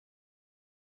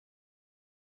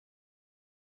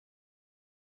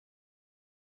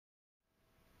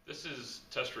This is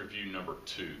test review number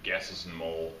 2, gases and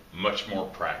mole, much more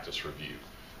practice review.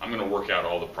 I'm going to work out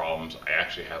all the problems. I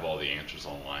actually have all the answers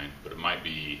online, but it might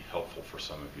be helpful for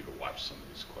some of you to watch some of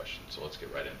these questions. So let's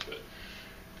get right into it.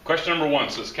 Question number 1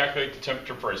 says, calculate the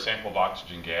temperature for a sample of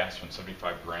oxygen gas when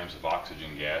 75 grams of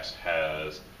oxygen gas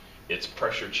has its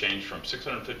pressure changed from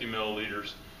 650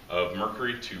 milliliters of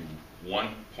mercury to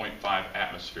 1.5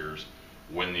 atmospheres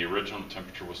when the original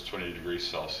temperature was 20 degrees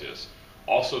Celsius.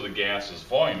 Also, the gas's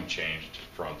volume changed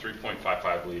from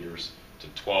 3.55 liters to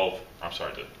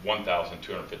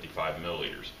 1,255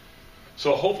 milliliters.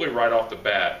 So hopefully right off the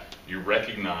bat, you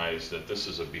recognize that this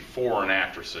is a before and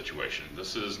after situation.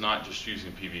 This is not just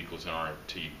using PV equals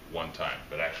nRT one time,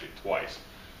 but actually twice.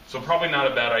 So probably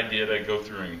not a bad idea to go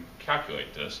through and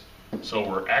calculate this. So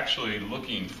we're actually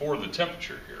looking for the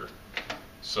temperature here.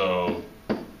 So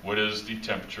what is the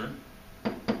temperature?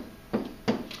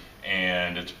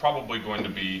 And it's probably going to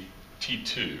be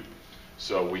T2.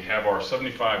 So we have our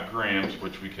 75 grams,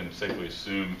 which we can safely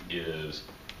assume is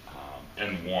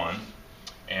N1.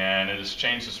 And it has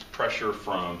changed its pressure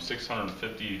from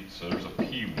 650, so there's a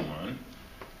P1,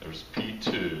 there's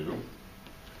P2.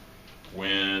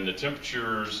 When the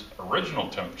temperature's original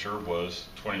temperature was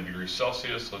 20 degrees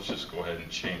Celsius, let's just go ahead and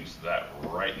change that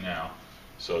right now.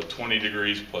 So 20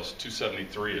 degrees plus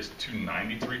 273 is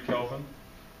 293 Kelvin,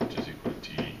 which is equal to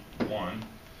T1.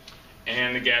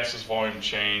 And the gas's volume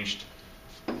changed,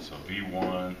 so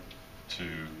V1 to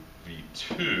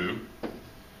V2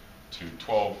 to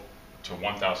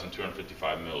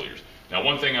 1,255 milliliters. Now,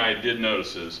 one thing I did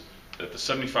notice is that the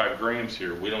 75 grams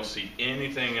here, we don't see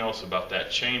anything else about that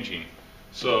changing.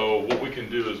 So what we can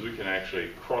do is we can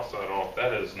actually cross that off.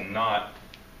 That is not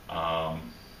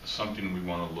something we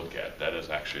want to look at. That is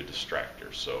actually a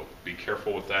distractor. So be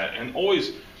careful with that, and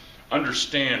always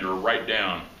understand or write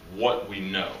down what we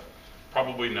know.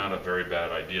 Probably not a very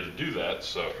bad idea to do that.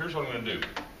 So here's what I'm going to do.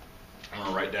 I'm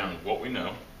going to write down what we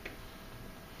know.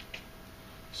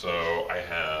 So I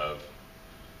have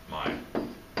my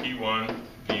P1,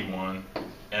 V1,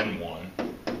 N1,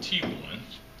 T1,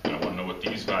 and I want to know what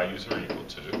these values are equal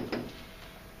to.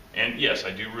 And yes,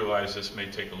 I do realize this may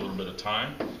take a little bit of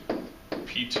time.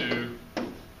 P2,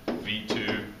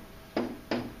 V2,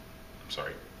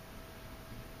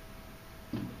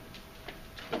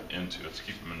 N2, let's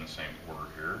keep them in the same order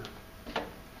here.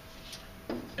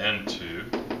 N2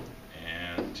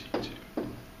 and T2.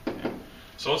 Okay.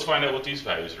 So let's find out what these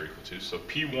values are equal to. So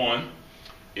P1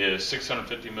 is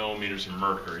 650 millimeters of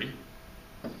mercury,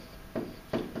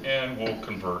 and we'll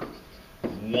convert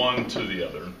one to the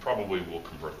other, and probably we'll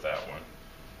convert that one.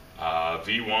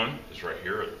 V1 is right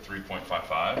here at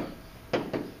 3.55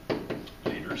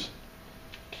 liters.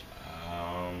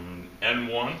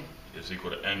 N1 is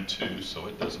equal to N2, so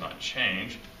it does not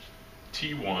change.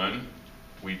 T1,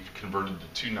 we converted to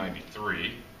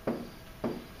 293,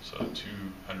 so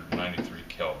 293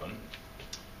 Kelvin.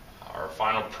 Our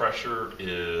final pressure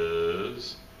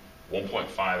is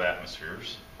 1.5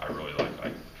 atmospheres. I really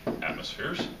like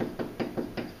atmospheres.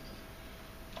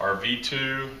 Our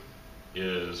V2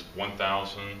 is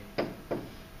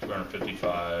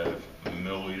 1,255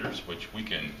 milliliters, which we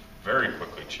can very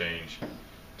quickly change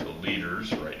to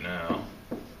liters right now.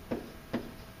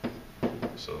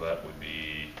 So that would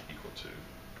be equal to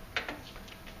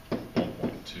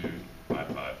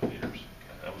 1.255 liters. Okay,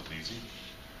 that was easy.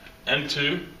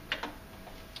 N2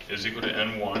 is equal to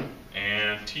N1,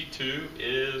 and T2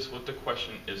 is what the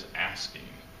question is asking.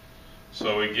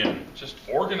 So again, just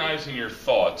organizing your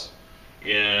thoughts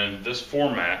in this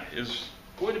format is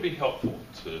going to be helpful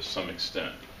to some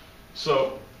extent.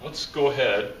 So let's go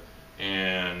ahead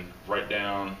and write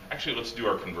down, actually let's do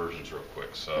our conversions real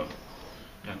quick. So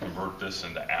I'm going to convert this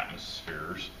into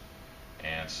atmospheres.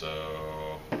 And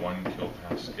so 1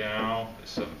 kilopascal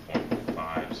is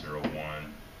 7.501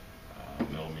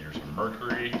 millimeters of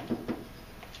mercury.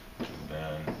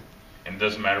 And it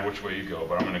doesn't matter which way you go,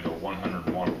 but I'm going to go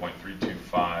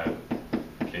 101.325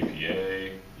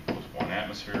 kPa equals 1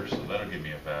 atmosphere, so that'll give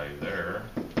me a value there.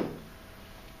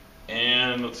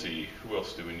 And let's see, who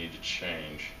else do we need to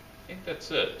change? I think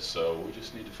that's it. So we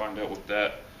just need to find out what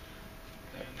that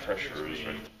pressure is.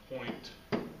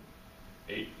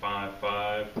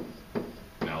 0.855.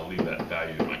 Now I'll leave that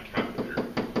value in my calculator,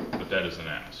 but that is in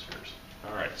atmospheres.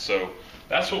 All right, so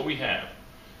that's what we have.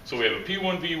 So we have a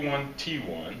P1, V1,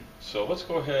 T1. So let's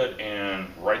go ahead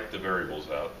and write the variables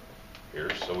out here.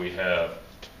 So we have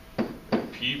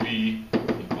PV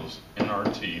equals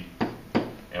nRT,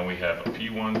 and we have a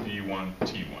P1, V1,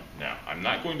 T1. Now, I'm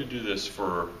not going to do this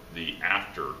for the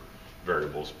after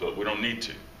variables, but we don't need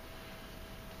to.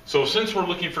 So since we're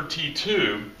looking for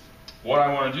T2, what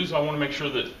I want to do is I want to make sure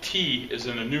that t is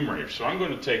in the numerator. So I'm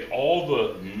going to take all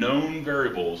the known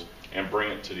variables and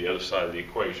bring it to the other side of the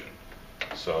equation.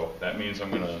 So that means I'm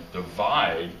going to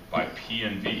divide by p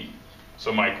and v.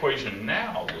 So my equation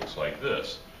now looks like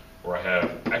this, where I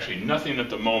have actually nothing at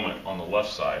the moment on the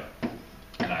left side,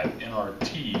 and I have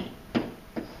nRT,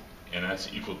 and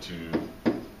that's equal to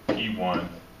P1,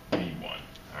 V1,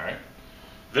 all right?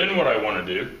 Then what I want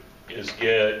to do is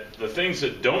get the things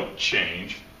that don't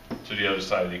change to the other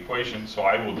side of the equation, so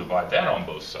I will divide that on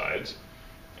both sides,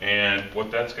 and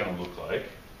what that's going to look like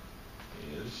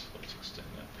is, let's extend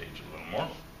that page a little more,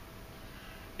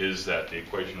 is that the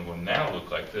equation will now look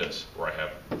like this, where I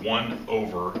have 1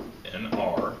 over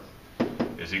nr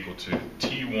is equal to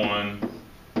T1,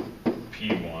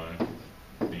 P1,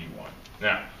 V1.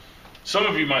 Now, some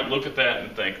of you might look at that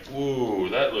and think, ooh,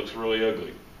 that looks really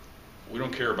ugly. We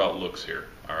don't care about looks here,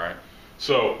 all right?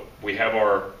 So we have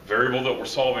our variable that we're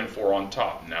solving for on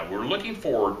top. Now we're looking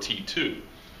for T2.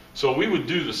 So we would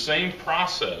do the same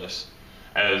process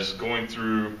as going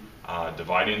through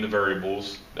dividing the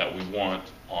variables that we want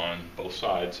on both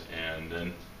sides and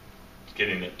then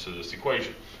getting it to this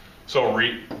equation. So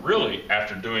really,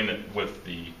 after doing it with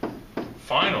the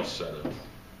final set of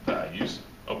values,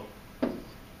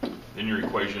 then your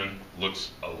equation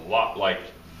looks a lot like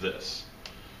this.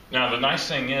 Now the nice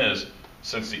thing is,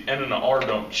 since the n and the r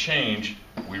don't change,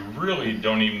 we really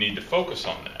don't even need to focus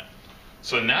on that.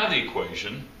 So now the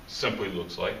equation simply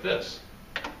looks like this,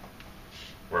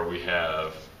 where we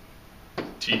have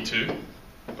T2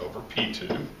 over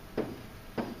P2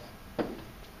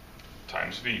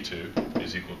 times V2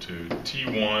 is equal to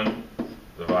T1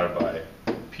 divided by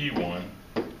P1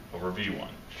 over V1.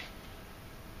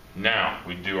 Now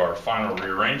we do our final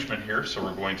rearrangement here, so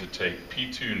we're going to take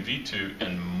P2 and V2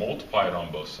 and multiply it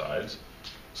on both sides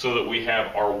so that we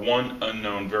have our one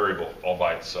unknown variable all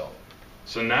by itself.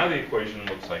 So now the equation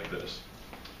looks like this,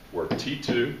 where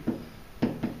T2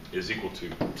 is equal to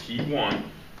T1,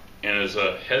 and as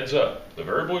a heads up, the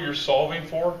variable you're solving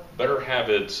for better have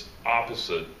its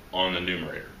opposite on the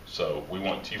numerator. So we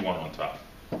want T1 on top.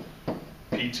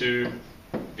 P2,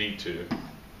 V2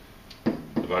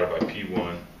 divided by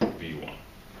P1, V1.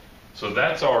 So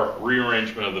that's our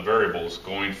rearrangement of the variables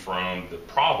going from the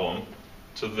problem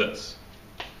to this.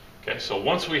 Okay, so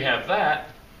once we have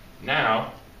that,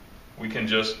 now we can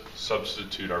just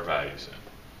substitute our values in.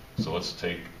 So let's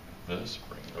take this,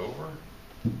 bring it over,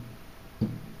 bring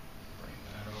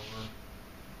that over,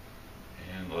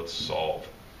 and let's solve.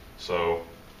 So,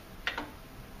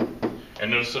 and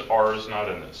notice that R is not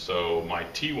in this. So my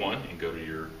T1, and go to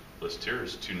your list here,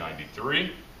 is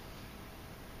 293.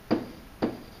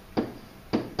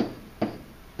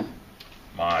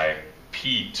 My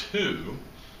P2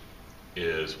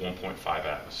 is 1.5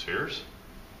 atmospheres.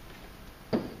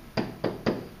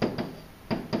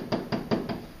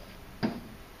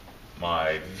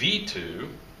 My V2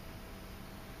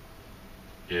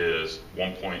 is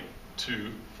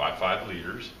 1.255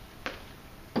 liters.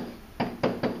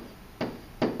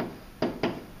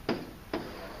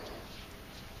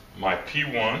 My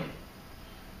P1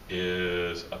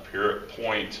 is up here at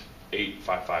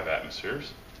 0.855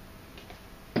 atmospheres.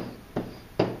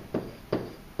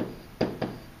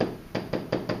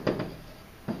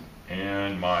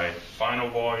 And my final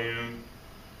volume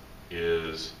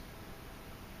is,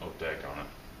 oh daggone it,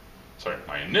 sorry,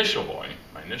 my initial volume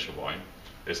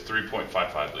is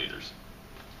 3.55 liters.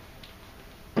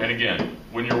 And again,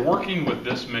 when you're working with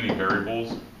this many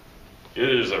variables, it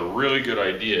is a really good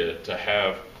idea to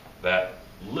have that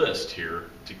list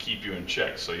here to keep you in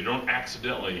check, so you don't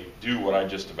accidentally do what I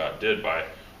just about did by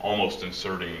almost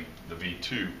inserting the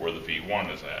V2 where the V1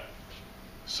 is at.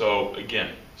 So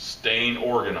again, staying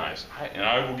organized, and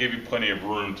I will give you plenty of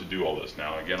room to do all this.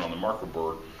 Now again, on the marker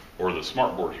board or the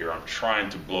smart board here, I'm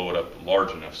trying to blow it up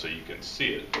large enough so you can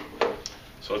see it.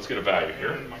 So let's get a value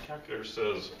here. And my calculator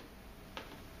says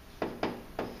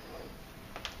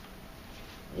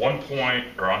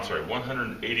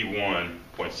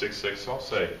 181.66, so I'll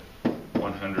say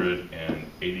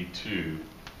 182,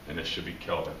 and this should be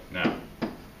Kelvin. Now,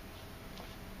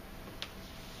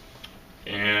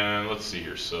 and let's see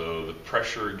here, so the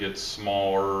pressure gets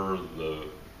smaller, the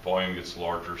volume gets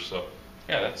larger, so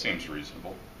yeah, that seems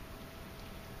reasonable.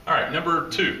 All right, number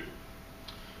 2.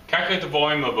 Calculate the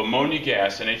volume of ammonia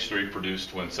gas, NH3,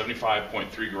 produced when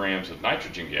 75.3 grams of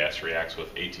nitrogen gas reacts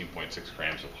with 18.6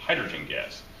 grams of hydrogen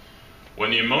gas.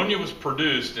 When the ammonia was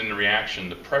produced in the reaction,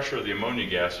 the pressure of the ammonia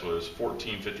gas was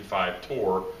 1455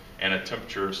 torr and a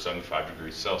temperature of 75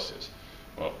 degrees Celsius.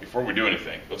 Well, before we do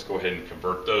anything, let's go ahead and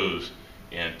convert those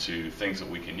into things that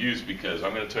we can use, because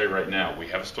I'm going to tell you right now, we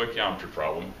have a stoichiometry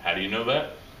problem. How do you know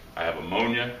that? I have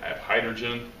ammonia, I have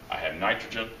hydrogen, I have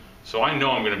nitrogen. So I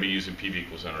know I'm going to be using PV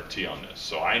equals nRT on this.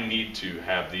 So I need to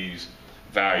have these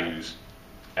values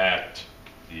at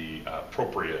the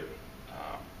appropriate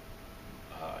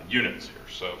units here.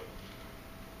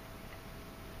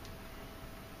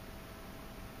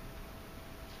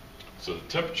 So the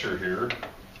temperature here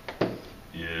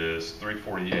is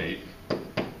 348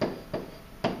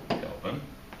 Kelvin,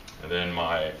 and then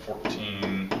my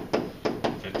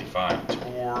 1455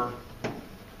 torr.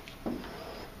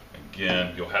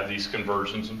 Again, you'll have these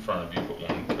conversions in front of you, but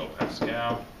 1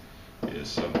 kilopascal is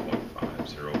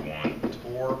 7.501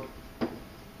 torr,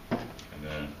 and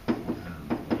then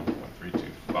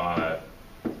 101.325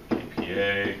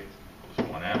 kPa equals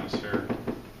 1 atmosphere.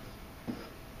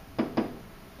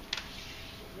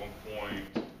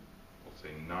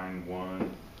 1.91,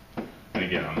 and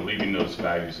again, I'm leaving those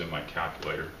values in my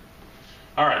calculator.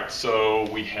 All right, so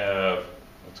we have,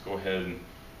 let's go ahead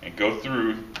and go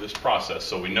through this process.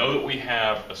 So we know that we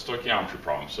have a stoichiometry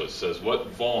problem. So it says what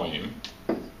volume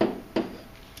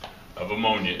of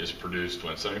ammonia is produced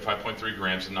when 75.3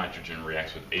 grams of nitrogen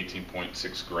reacts with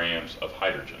 18.6 grams of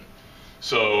hydrogen.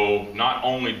 So not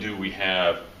only do we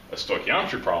have a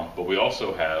stoichiometry problem, but we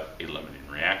also have a limiting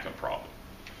reactant problem.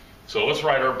 So let's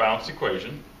write our balanced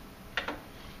equation.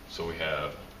 So we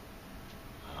have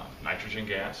nitrogen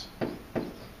gas, and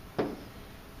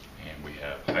we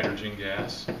have hydrogen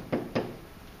gas, and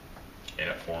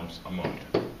it forms ammonia,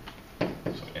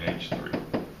 so NH3.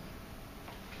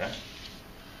 Okay?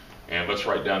 And let's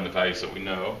write down the values that we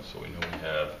know. So we know we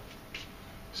have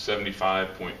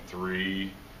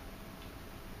 75.3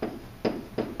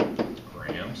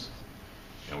 grams,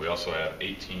 and we also have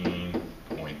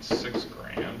 18.6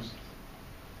 grams,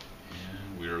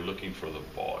 and we are looking for the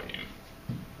volume.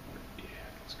 Yeah,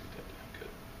 let's get that down good.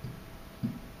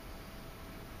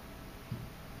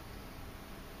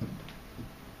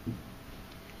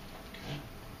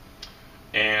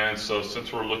 Okay. And so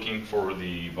since we're looking for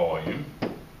the volume,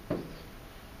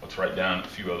 let's write down a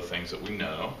few other things that we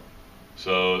know.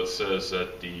 So it says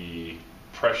that the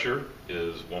pressure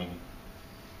is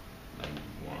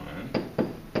 191.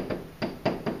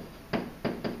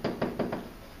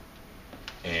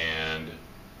 And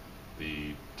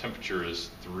the temperature is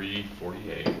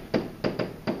 348.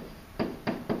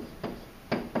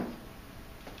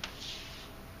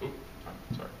 Oop,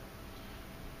 sorry.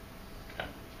 Okay.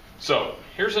 So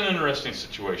here's an interesting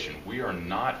situation. We are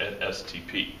not at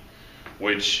STP,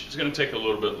 which is going to take a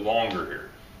little bit longer here.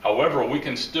 However, we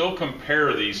can still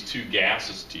compare these two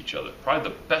gases to each other. Probably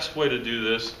the best way to do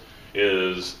this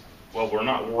is, well, we're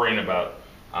not worrying about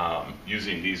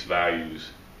using these values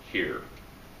here.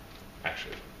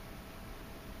 Actually,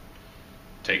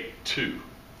 take 2.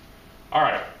 All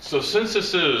right, so since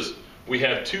we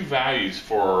have 2 values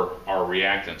for our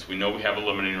reactants, we know we have a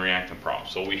limiting reactant problem.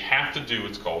 So we have to do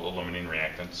what's called a limiting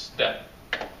reactant step.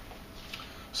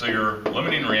 So your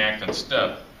limiting reactant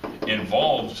step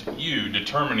involves you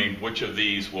determining which of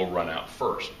these will run out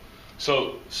first.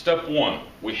 So step 1,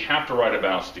 we have to write a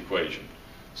balanced equation.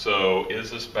 So is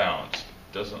this balanced?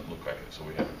 Doesn't look like it. So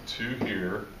we have a 2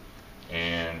 here,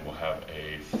 and we'll have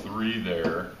a 3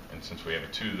 there, and since we have a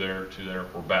 2 there,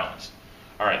 we're balanced.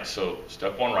 All right, so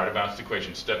step 1, write a balanced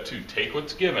equation. Step 2, take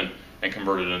what's given and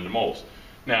convert it into moles.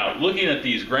 Now, looking at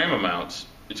these gram amounts,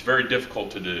 it's very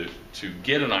difficult to do to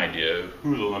get an idea of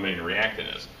who the limiting reactant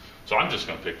is. So I'm just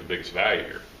going to pick the biggest value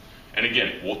here. And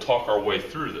again, we'll talk our way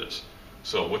through this.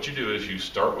 So what you do is you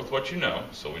start with what you know.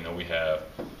 So we know we have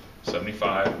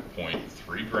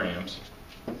 75.3 grams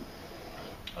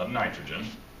of nitrogen.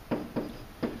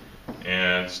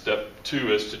 And step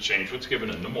 2 is to change what's given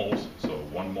into moles. So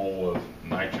 1 mole of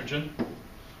nitrogen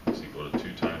is equal to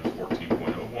 2 times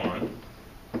 14.01.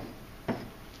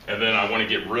 And then I want to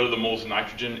get rid of the moles of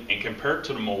nitrogen and compare it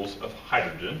to the moles of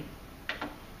hydrogen.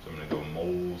 So I'm going to go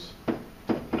moles of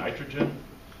nitrogen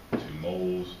to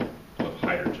moles of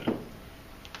hydrogen.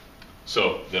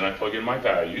 So then I plug in my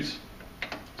values.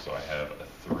 So I have a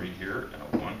 3 here and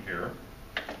a 1 here.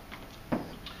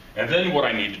 And then what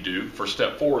I need to do for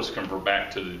step 4 is convert back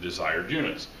to the desired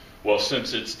units. Well,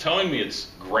 since it's telling me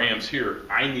it's grams here,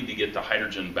 I need to get the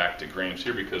hydrogen back to grams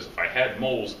here, because if I had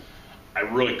moles, I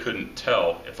really couldn't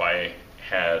tell if I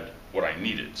had what I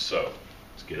needed. So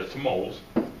let's get it to moles.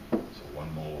 So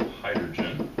 1 mole of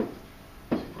hydrogen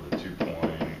is equal to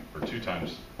 2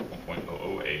 times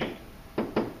 1.008.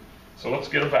 So let's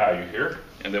get a value here,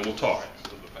 and then we'll talk.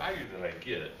 So the value that I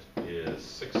get is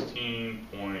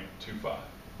 16.25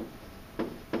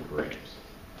 grams.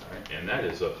 All right, and that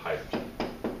is of hydrogen.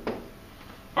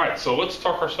 All right, so let's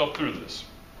talk ourselves through this.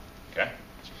 Okay.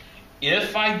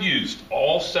 If I used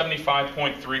all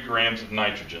 75.3 grams of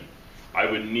nitrogen, I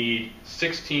would need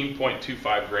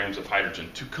 16.25 grams of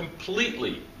hydrogen to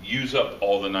completely use up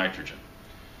all the nitrogen.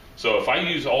 So if I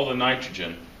use all the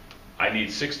nitrogen, I need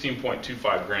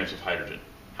 16.25 grams of hydrogen.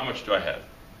 How much do I have?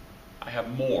 I have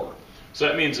more. So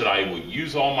that means that I will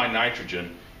use all my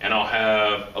nitrogen and I'll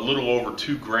have a little over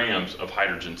 2 grams of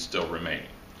hydrogen still remaining.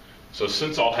 So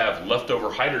since I'll have leftover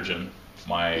hydrogen,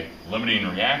 my limiting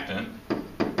reactant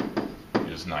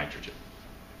is nitrogen.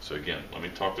 So again, let me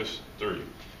talk this through.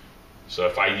 So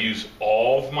if I use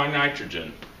all of my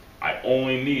nitrogen, I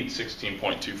only need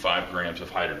 16.25 grams of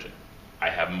hydrogen. I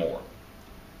have more.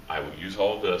 I will use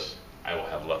all of this. I will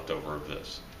have leftover of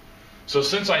this. So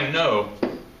since I know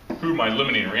who my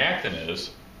limiting reactant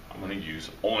is, I'm going to use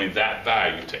only that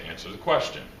value to answer the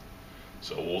question.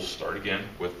 So we'll start again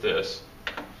with this.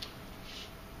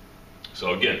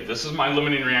 So again, this is my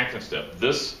limiting reactant step.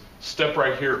 This step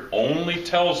right here only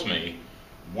tells me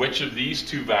which of these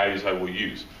two values I will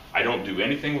use. I don't do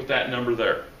anything with that number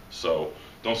there. So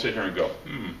don't sit here and go,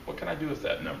 what can I do with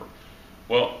that number?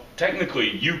 Well,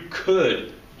 technically you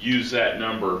could use that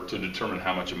number to determine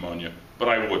how much ammonia, but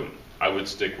I wouldn't. I would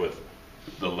stick with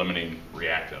the limiting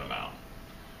reactant amount.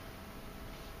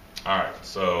 All right,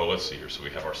 so let's see here. So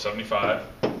we have our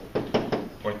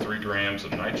 75.3 grams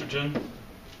of nitrogen,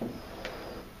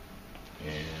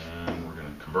 and we're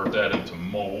going to convert that into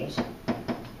moles.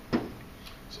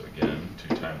 So again,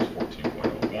 2 times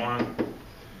 14.01.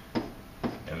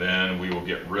 And then we will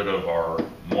get rid of our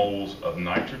moles of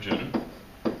nitrogen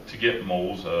to get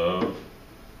moles of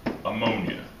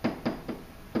ammonia.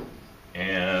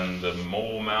 And the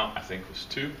mole amount, I think, was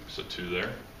 2, so 2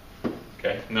 there.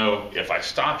 Okay, now if I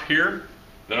stop here,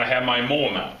 then I have my mole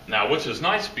amount. Now, which is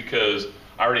nice because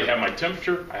I already have my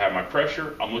temperature, I have my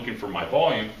pressure, I'm looking for my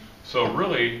volume, so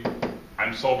really,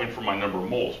 I'm solving for my number of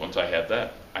moles. Once I have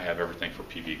that, I have everything for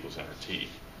PV equals nRT.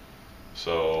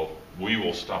 So we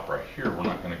will stop right here. We're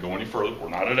not going to go any further. We're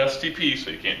not at STP,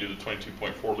 so you can't do the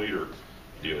 22.4 liter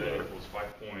deal there. That equals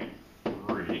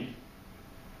 5.37,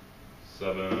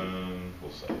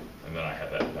 we'll say. And then I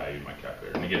have that value in my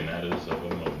calculator. And again, that is of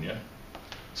ammonia.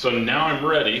 So now I'm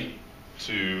ready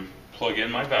to plug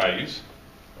in my values,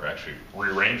 or actually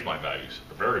rearrange my values,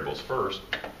 the variables first.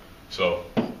 So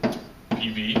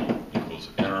PV equals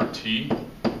nRT.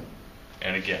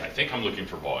 And again, I think I'm looking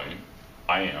for volume.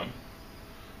 I am.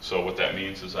 So what that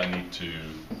means is I need to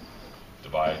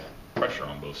divide pressure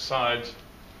on both sides.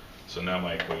 So now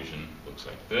my equation looks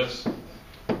like this. So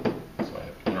I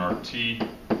have nRT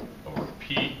over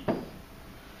P.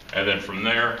 And then from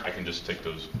there, I can just take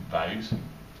those values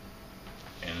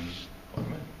and plug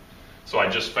them in. So I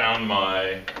just found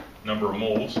my number of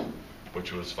moles,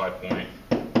 which was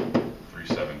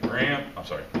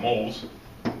 5.37 moles.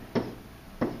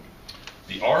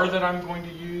 The R that I'm going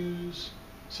to use,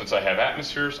 since I have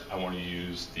atmospheres, I want to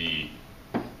use the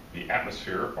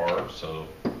atmosphere R, so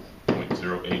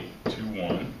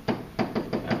 0.0821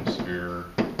 atmosphere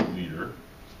liter.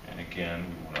 And again,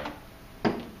 we want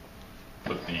to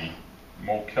put the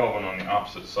mole Kelvin on the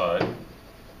opposite side.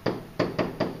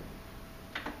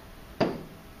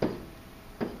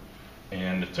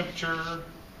 And the temperature,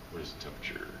 what is the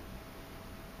temperature?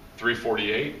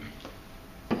 348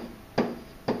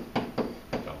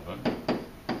 Kelvin.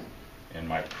 And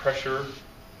my pressure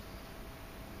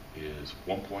is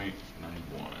 1.91.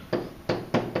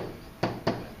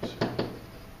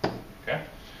 Okay?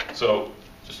 So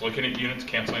just looking at units,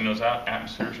 canceling those out,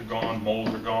 atmospheres are gone,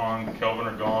 moles are gone, Kelvin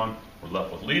are gone. We're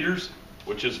left with liters,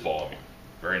 which is volume.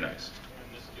 Very nice. And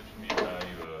this gives me a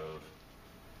value of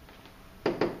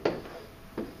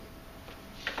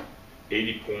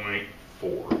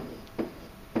 80.4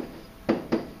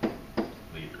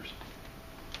 liters.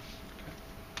 Okay.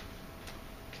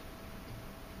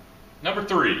 Number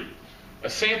 3, a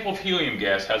sample of helium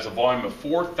gas has a volume of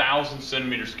 4,000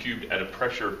 centimeters cubed at a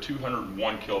pressure of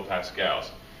 201 kilopascals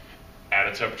at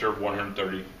a temperature of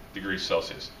 130 degrees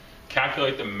Celsius.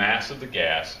 Calculate the mass of the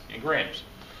gas in grams.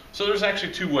 So there's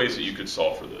actually 2 ways that you could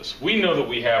solve for this. We know that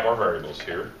we have our variables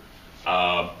here.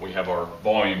 We have our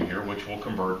volume here, which we'll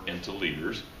convert into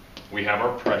liters. We have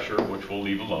our pressure, which we'll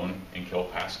leave alone in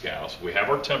kilopascals. We have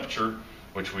our temperature,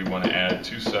 which we want to add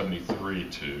 273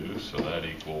 to, so that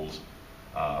equals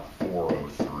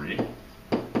 403.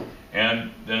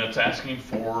 And then it's asking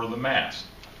for the mass.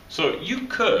 So you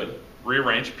could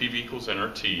rearrange PV equals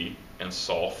nRT and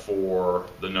solve for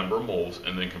the number of moles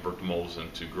and then convert the moles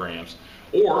into grams,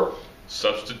 or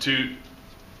substitute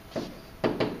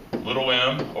little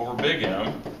m over big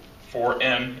M for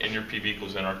N in your PV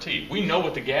equals nRT. We know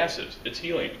what the gas is. It's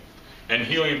helium. And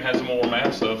helium has a molar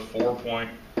mass of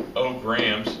 4.0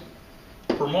 grams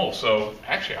per mole. So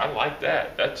actually, I like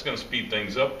that. That's going to speed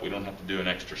things up. We don't have to do an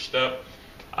extra step.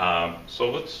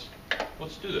 So let's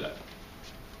do that.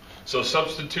 So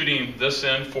substituting this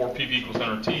in for PV equals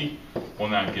nRT will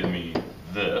now give me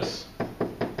this,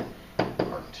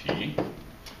 RT.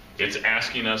 It's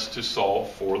asking us to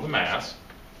solve for the mass.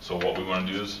 So what we want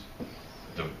to do is,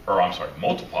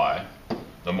 multiply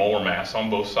the molar mass on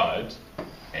both sides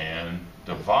and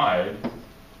divide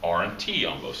R and T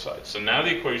on both sides. So now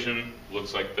the equation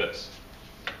looks like this,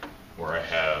 where I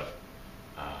have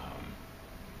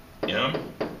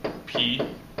MPV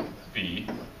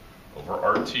over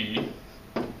RT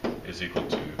is equal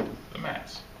to the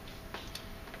mass.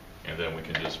 And then we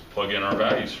can just plug in our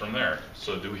values from there.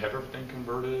 So do we have everything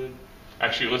converted?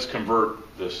 Actually, let's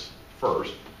convert this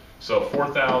first. So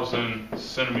 4,000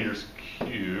 centimeters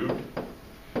cubed.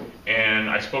 And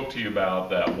I spoke to you about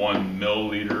that 1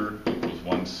 milliliter equals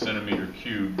 1 centimeter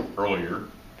cubed earlier.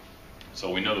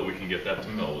 So we know that we can get that to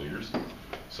milliliters.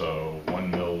 So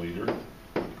 1 milliliter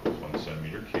equals 1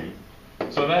 centimeter cubed.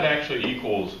 So that actually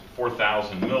equals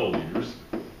 4,000 milliliters.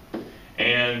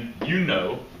 And you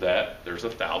know that there's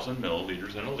 1,000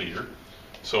 milliliters in a liter.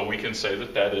 So we can say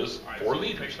that that is 4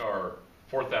 liters. Our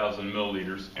 4,000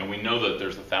 milliliters, and we know that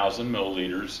there's 1,000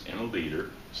 milliliters in a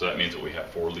liter. So that means that we have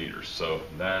 4 liters. So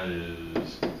that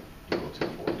is equal to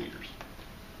 4 liters.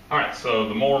 All right, so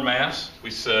the molar mass,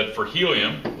 we said for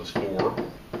helium was 4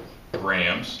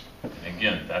 grams. And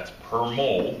again, that's per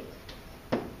mole.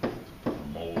 Per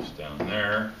moles down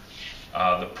there.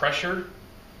 The pressure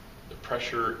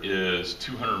is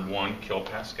 201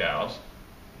 kilopascals.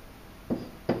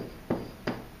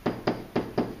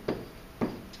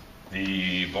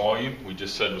 The volume we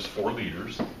just said was 4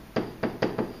 liters.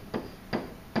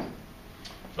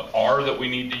 The R that we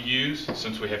need to use,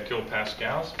 since we have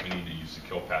kilopascals, we need to use the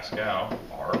kilopascal,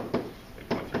 R,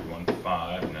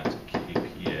 8.315, and that's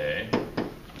kPa,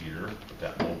 liter. Put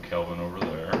that mole Kelvin over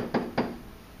there.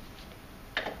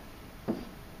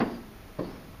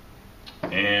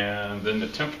 And then the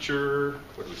temperature,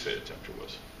 what did we say the temperature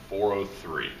was?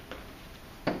 403.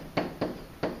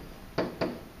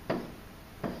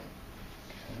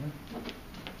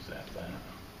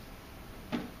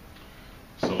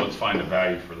 So let's find a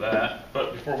value for that.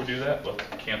 But before we do that, let's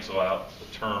cancel out the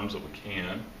terms that we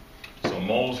can. So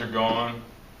moles are gone,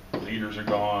 liters are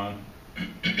gone,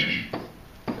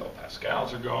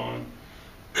 kilopascals are gone,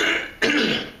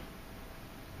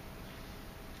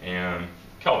 and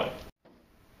Kelvin.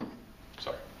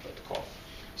 Sorry, about to cough.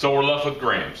 So we're left with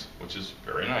grams, which is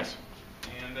very nice.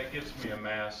 And that gives me a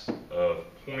mass of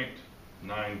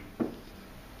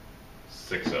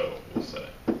 0.960, we'll say.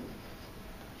 Okay.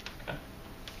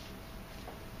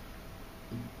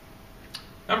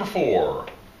 Number 4,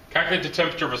 calculate the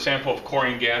temperature of a sample of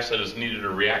chlorine gas that is needed to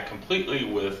react completely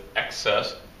with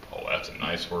excess, oh, that's a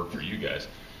nice word for you guys,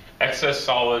 excess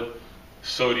solid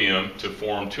sodium to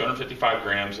form 255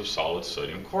 grams of solid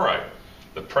sodium chloride.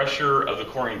 The pressure of the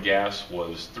chlorine gas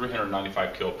was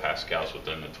 395 kilopascals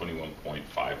within the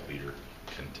 21.5 liter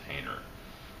container.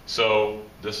 So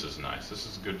this is nice. This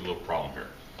is a good little problem here.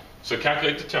 So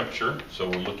calculate the temperature. So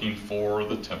we're looking for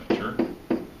the temperature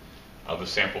of the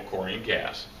sample chlorine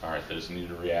gas. All right, that is needed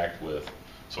to react with.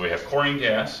 So we have chlorine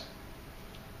gas,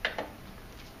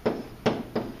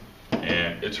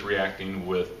 and it's reacting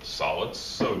with solid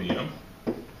sodium.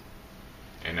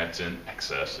 And that's in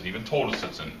excess. It even told us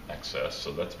it's in excess,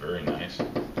 so that's very nice.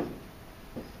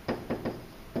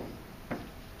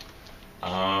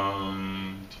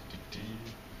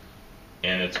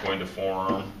 And it's going to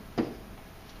form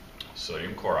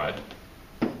sodium chloride.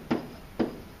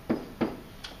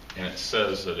 And it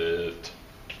says that the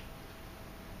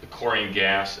chlorine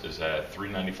gas is at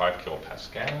 395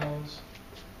 kilopascals.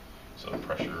 So the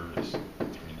pressure is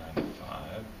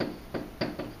 395.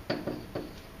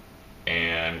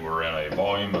 And we're in a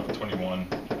volume of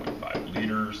 21.5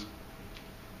 liters.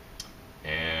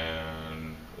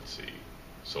 And let's see.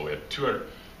 So we have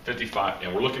 255,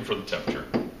 and we're looking for the temperature.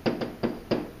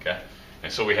 Okay?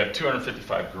 And so we have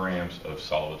 255 grams of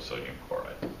solid sodium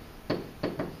chloride.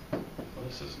 Well,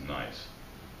 this is nice.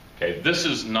 Okay, this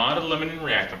is not a limiting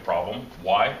reactant problem.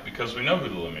 Why? Because we know who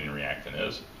the limiting reactant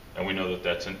is, and we know that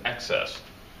that's in excess.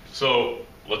 So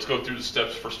let's go through the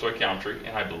steps for stoichiometry,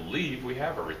 and I believe we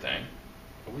have everything.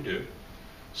 We do.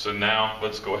 So now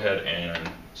let's go ahead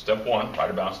and step 1,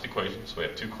 write a balanced equation. So we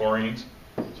have 2 chlorines.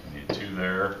 So we need 2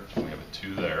 there, and we have a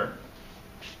 2 there.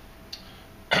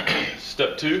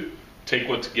 Step 2, take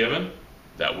what's given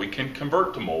that we can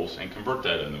convert to moles and convert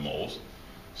that into moles.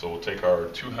 So we'll take our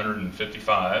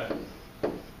 255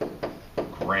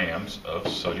 grams of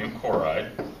sodium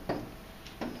chloride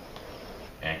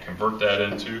and convert that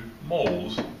into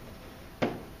moles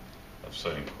of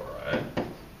sodium chloride.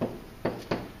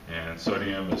 And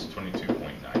sodium is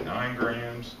 22.99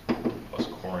 grams, plus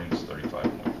chlorine is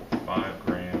 35.45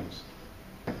 grams.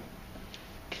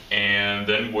 And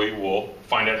then we will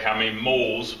find out how many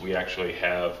moles we actually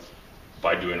have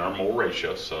by doing our mole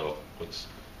ratio. So let's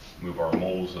move our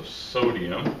moles of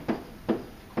sodium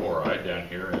chloride down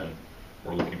here, and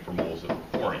we're looking for moles of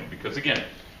chlorine. Because again,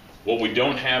 what we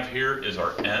don't have here is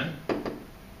our N.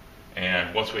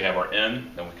 And once we have our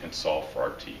N, then we can solve for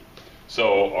our T.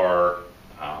 So our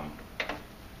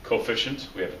coefficients,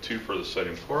 we have a 2 for the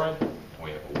sodium chloride, and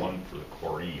we have a 1 for the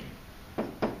chlorine.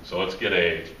 So let's get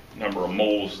a number of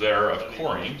moles there of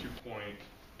chlorine,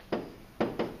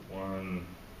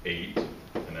 2.18,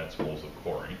 and that's moles of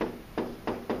chlorine.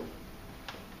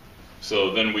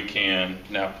 So then we can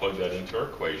now plug that into our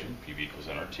equation, PV equals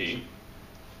nRT.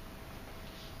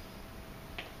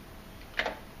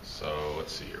 So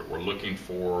let's see here, we're looking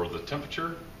for the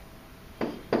temperature.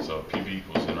 So PV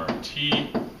equals nRT.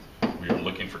 We are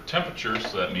looking for temperature,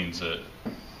 so that means that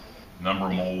number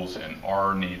of moles in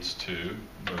R needs to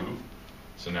move.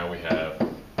 So now we have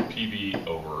PV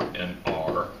over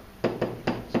NR.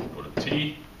 So we go to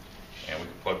T, and we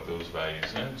can plug those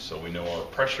values in. So we know our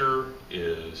pressure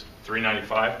is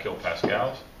 395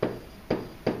 kilopascals.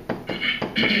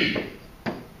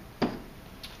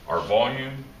 Our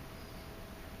volume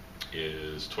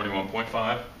is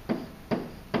 21.5.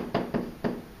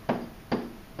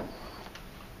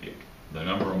 The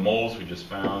number of moles we just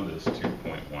found is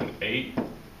 2.18.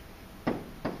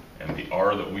 And the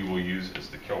R that we will use is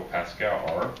the kilopascal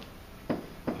R,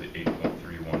 the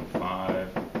 8.315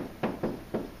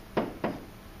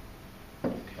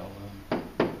 Kelvin.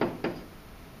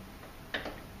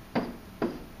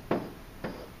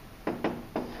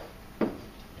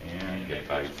 And get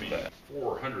value for that.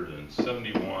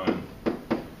 471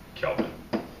 Kelvin.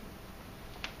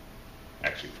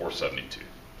 Actually 472.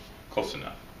 Close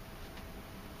enough.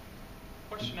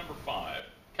 Question number 5.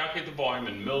 Calculate the volume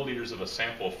in milliliters of a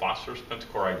sample of phosphorus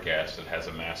pentachloride gas that has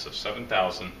a mass of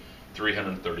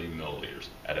 7,330 milliliters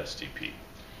at STP.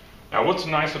 Now what's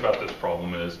nice about this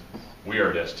problem is we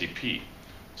are at STP.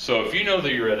 So if you know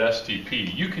that you're at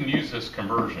STP, you can use this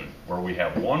conversion where we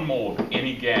have 1 mole of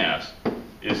any gas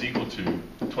is equal to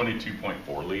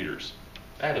 22.4 liters.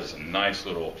 That is a nice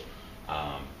little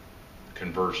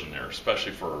conversion there,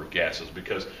 especially for gases,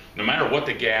 because no matter what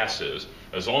the gas is,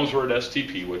 as long as we're at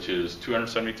STP, which is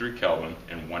 273 Kelvin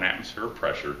and 1 atmosphere of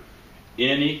pressure,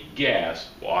 any gas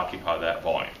will occupy that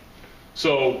volume.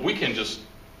 So we can just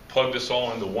plug this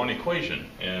all into one equation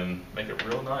and make it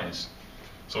real nice.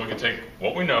 So we can take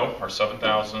what we know, our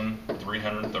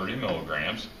 7,330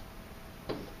 milligrams,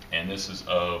 and this is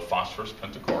of phosphorus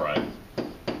pentachloride.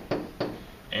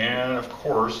 And of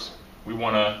course, we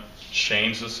want to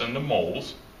change this into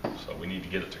moles, so we need to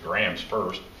get it to grams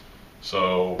first.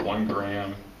 So 1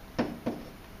 gram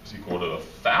is equal to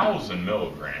 1,000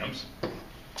 milligrams.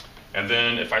 And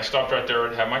then if I stopped right there,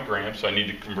 I'd have my grams, so I need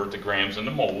to convert the grams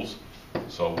into moles.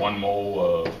 So 1 mole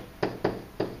of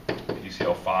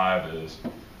PCl5 is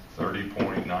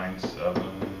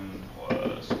 30.97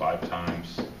 plus 5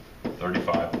 times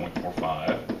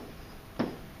 35.45,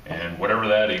 and whatever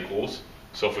that equals.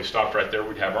 So if we stopped right there,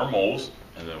 we'd have our moles.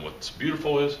 And then what's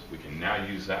beautiful is we can now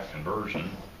use that conversion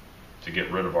to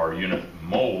get rid of our unit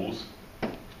moles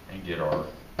and get our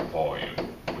volume,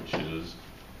 which is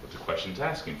what the question's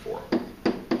asking for.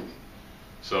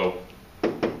 So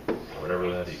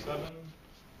whatever that equals,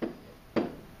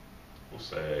 we'll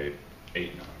say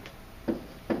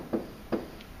 8.9.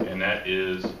 And that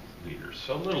is liters,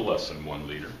 so a little less than 1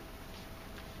 liter.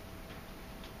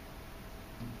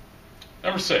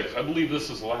 Number 6, I believe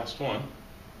this is the last one.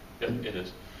 Yep, it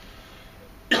is.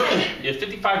 If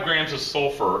 55 grams of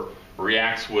sulfur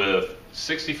reacts with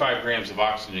 65 grams of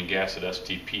oxygen gas at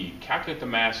STP, calculate the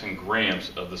mass in grams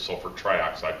of the sulfur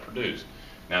trioxide produced.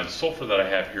 Now the sulfur that I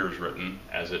have here is written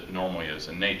as it normally is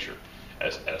in nature,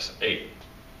 as S8.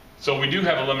 So we do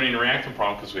have a limiting reactant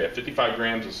problem because we have 55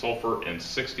 grams of sulfur and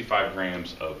 65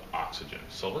 grams of oxygen.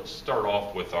 So let's start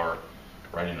off with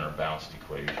writing our balanced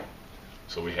equation.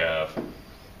 So we have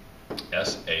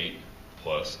S8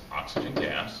 plus oxygen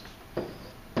gas,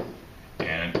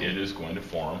 and it is going to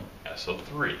form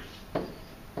SO3.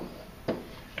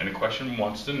 And the question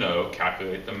wants to know,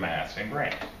 calculate the mass in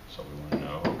grams. So we want to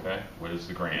know, okay, what is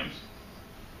the grams?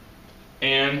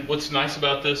 And what's nice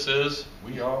about this is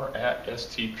we are at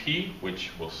STP,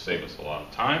 which will save us a lot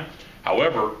of time.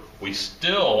 However, we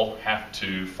still have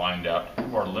to find out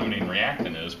who our limiting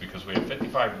reactant is because we have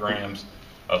 55 grams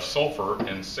of sulfur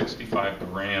and 65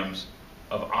 grams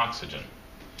of oxygen.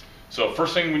 So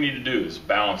first thing we need to do is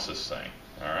balance this thing.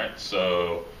 All right,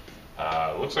 so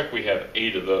it looks like we have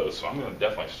 8 of those. So I'm going to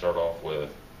definitely start off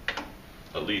with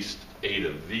at least 8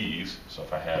 of these. So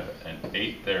if I have an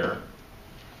 8 there,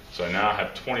 so now I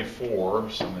have 24,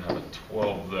 so I'm going to have a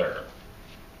 12 there.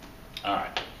 All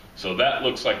right, so that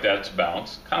looks like that's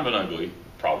balanced. Kind of an ugly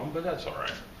problem, but that's all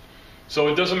right. So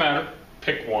it doesn't matter.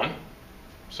 Pick one.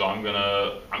 So I'm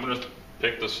gonna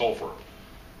pick the sulfur.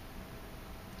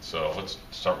 So let's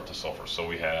start with the sulfur. So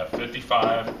we have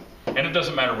 55, and it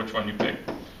doesn't matter which one you pick.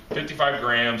 55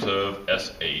 grams of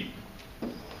S8.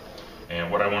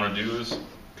 And what I want to do is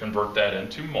convert that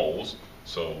into moles.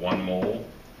 So 1 mole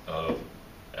of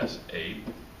S8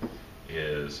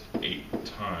 is 8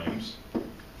 times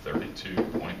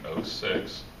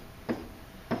 32.06.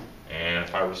 And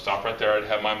if I were to stop right there, I'd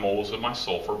have my moles of my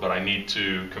sulfur, but I need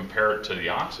to compare it to the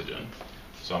oxygen.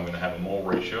 So I'm going to have a mole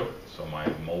ratio. So my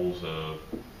moles of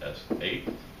S8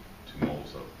 to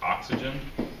moles of oxygen.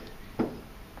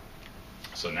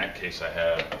 So in that case, I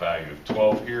have a value of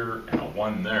 12 here and a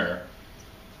 1 there.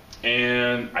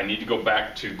 And I need to go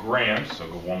back to grams, so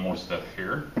go one more step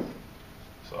here.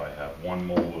 So I have 1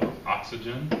 mole of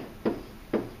oxygen,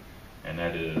 and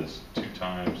that is 2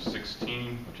 times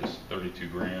 16, which is 32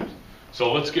 grams.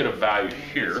 So let's get a value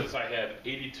here. Since I have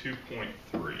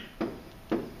 82.3,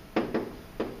 and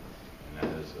that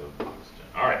is of oxygen.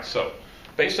 All right, so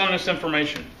based on this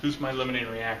information, who's my limiting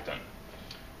reactant?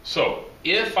 So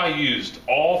if I used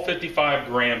all 55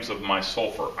 grams of my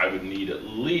sulfur, I would need at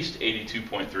least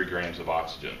 82.3 grams of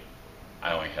oxygen.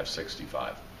 I only have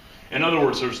 65. In other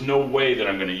words, there's no way that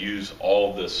I'm going to use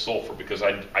all this sulfur because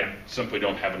I simply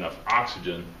don't have enough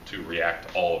oxygen to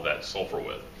react all of that sulfur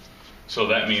with. So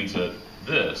that means that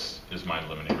this is my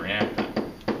limiting reactant.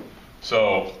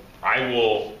 So I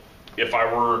will, if I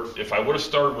would have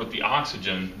started with the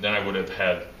oxygen, then I would have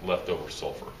had leftover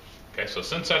sulfur. Okay, so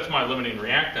since that's my limiting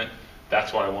reactant,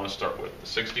 that's what I want to start with, the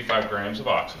 65 grams of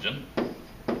oxygen.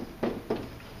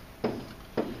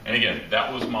 And again,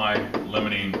 that was my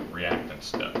limiting reactant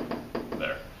step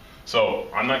there. So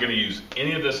I'm not going to use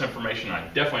any of this information. I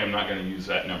definitely am not going to use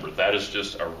that number. That is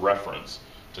just a reference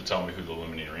to tell me who the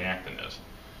limiting reactant is.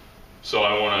 So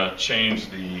I want to change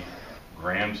the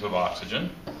grams of oxygen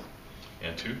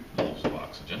into moles of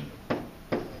oxygen. And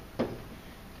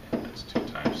that's 2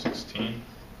 times 16.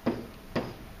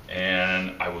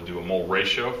 And I will do a mole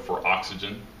ratio for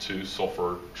oxygen to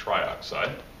sulfur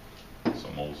trioxide. So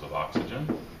moles of oxygen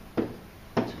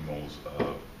to moles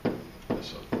of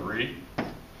SO3.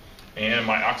 And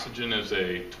my oxygen is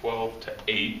a 12 to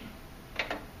 8.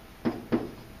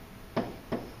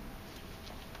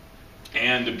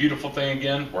 And the beautiful thing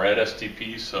again, we're at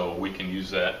STP, so we can use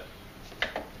that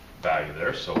value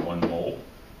there. So 1 mole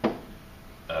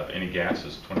of any gas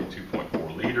is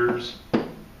 22.4 liters.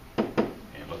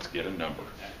 And let's get a number.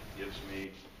 That gives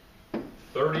me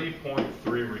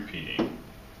 30.3 repeating,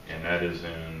 and that is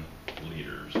in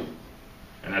liters.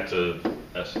 And that's a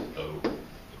SO3.